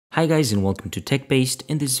Hi guys and welcome to TechBased.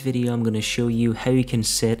 In this video I'm going to show you how you can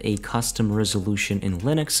set a custom resolution in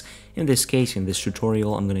Linux. In this case, in this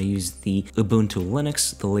tutorial, I'm going to use the Ubuntu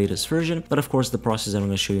Linux, the latest version, but of course the process I'm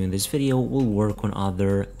going to show you in this video will work on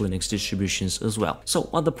other Linux distributions as well. So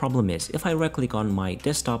what the problem is, if I right click on my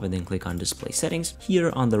desktop and then click on display settings,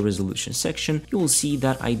 here on the resolution section, you will see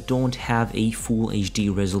that I don't have a full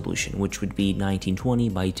HD resolution, which would be 1920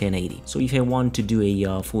 by 1080. So if I want to do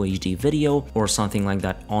a full HD video or something like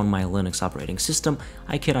that on my Linux operating system,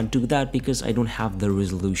 I cannot do that because I don't have the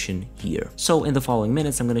resolution here. So in the following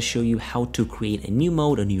minutes, I'm going to show you how to create a new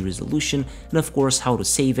mode, a new resolution, and of course how to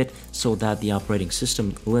save it so that the operating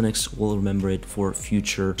system Linux will remember it for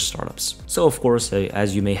future startups. So of course,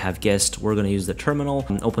 as you may have guessed, we're going to use the terminal.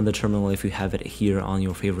 Open the terminal if you have it here on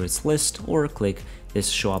your favorites list, or click this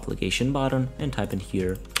show application button and type in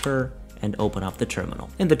here per and open up the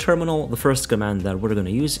terminal. In the terminal, the first command that we're going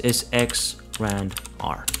to use is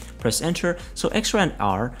xrandr. Press enter. So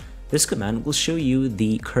xrandr, this command will show you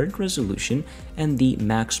the current resolution and the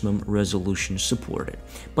maximum resolution supported.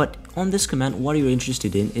 But on this command, what you're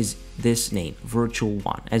interested in is this name,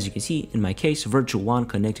 virtual1. As you can see, in my case, virtual1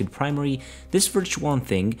 connected primary. This virtual1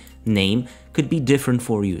 thing name could be different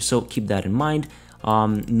for you, so keep that in mind.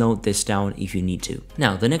 Note this down if you need to.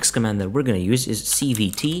 Now, the next command that we're going to use is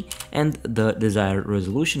cvt and the desired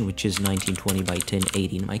resolution, which is 1920 by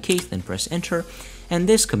 1080 in my case, then press enter. And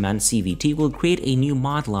this command cvt will create a new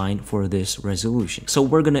mod line for this resolution. So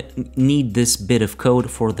we're going to need this bit of code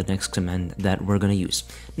for the next command that we're going to use.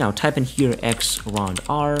 Now type in here xrandr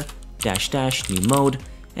 -- new mode,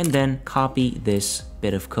 and then copy this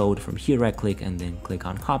bit of code from here, right click and then click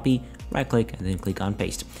on copy, right click and then click on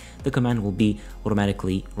paste. The command will be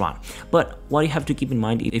automatically run. But what you have to keep in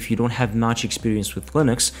mind, if you don't have much experience with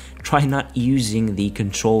Linux, try not using the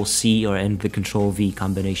Control-C and the Control-V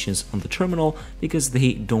combinations on the terminal because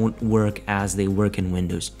they don't work as they work in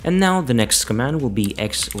Windows. And now the next command will be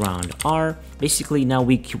xrandr. Basically, now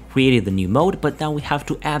we created the new mode, but now we have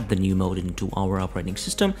to add the new mode into our operating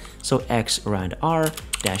system. So xrandr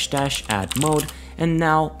 -- addmode. And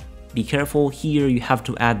now be careful, here you have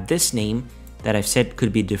to add this name that I've said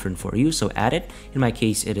could be different for you, so add it. In my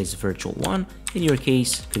case, it is virtual1. In your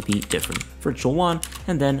case, could be different. Virtual1,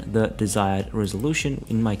 and then the desired resolution,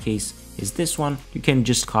 in my case, is this one. You can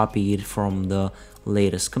just copy it from the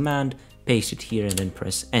latest command, paste it here, and then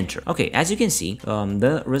press enter. Okay, as you can see,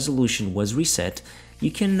 the resolution was reset.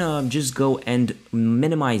 You can just go and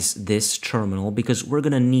minimize this terminal because we're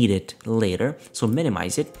gonna need it later, so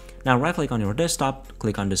minimize it. Now right click on your desktop,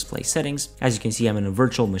 click on display settings. As you can see, I'm in a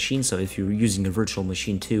virtual machine, so if you're using a virtual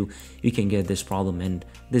machine too, you can get this problem and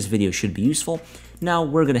this video should be useful. Now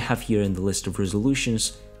we're gonna have here in the list of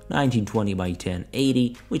resolutions 1920 by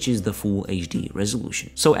 1080, which is the full HD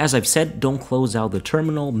resolution. So as I've said, don't close out the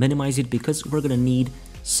terminal, minimize it because we're gonna need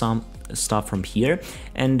some stuff from here.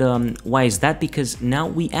 And why is that? Because now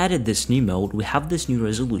we added this new mode, we have this new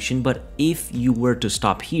resolution, but if you were to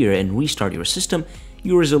stop here and restart your system,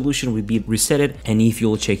 your resolution will be resetted. And if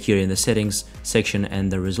you'll check here in the settings section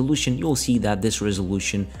and the resolution, you'll see that this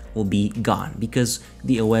resolution will be gone because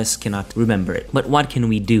the OS cannot remember it. But what can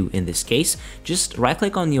we do in this case? Just right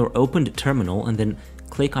click on your opened terminal and then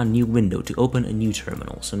click on new window to open a new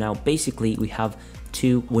terminal. So now basically we have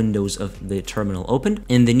two windows of the terminal opened.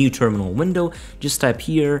 In the new terminal window, just type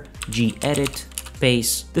here gedit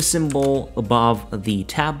space the symbol above the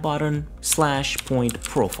tab button /point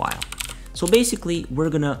profile. So basically, we're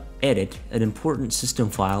gonna edit an important system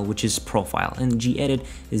file, which is profile, and gedit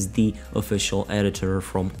is the official editor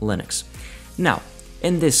from Linux. Now,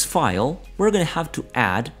 in this file, we're gonna have to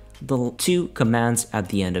add the two commands at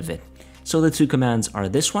the end of it. So the two commands are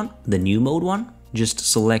this one, the new mode one, just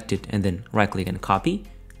select it and then right click and copy,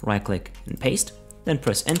 right click and paste, then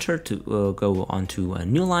press enter to go onto a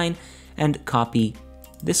new line and copy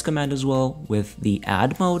this command as well with the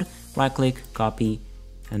add mode, right click, copy,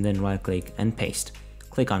 and then right click and paste.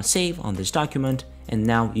 Click on save on this document, and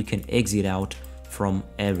now you can exit out from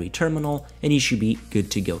every terminal and you should be good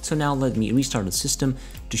to go. So now let me restart the system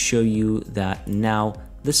to show you that now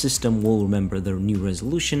the system will remember the new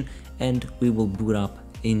resolution and we will boot up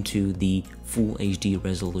into the full HD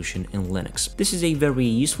resolution in Linux. This is a very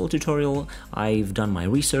useful tutorial. I've done my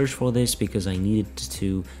research for this because I needed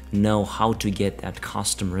to know how to get that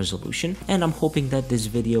custom resolution, and I'm hoping that this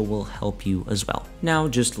video will help you as well. Now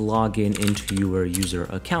just log in into your user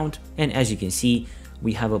account, and as you can see,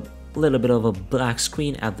 we have a little bit of a black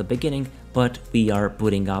screen at the beginning, but we are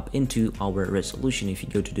booting up into our resolution. If you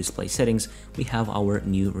go to display settings, we have our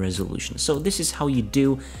new resolution. So this is how you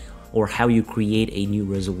do or how you create a new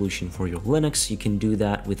resolution for your Linux. You can do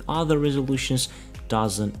that with other resolutions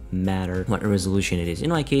doesn't matter what resolution it is. In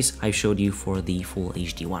my case, I showed you for the full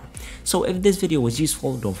HD one. So if this video was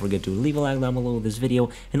useful, don't forget to leave a like down below this video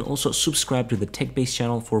and also subscribe to the TechBased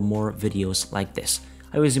channel for more videos like this.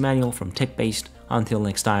 I was Emmanuel from TechBased. Until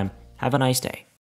next time, have a nice day.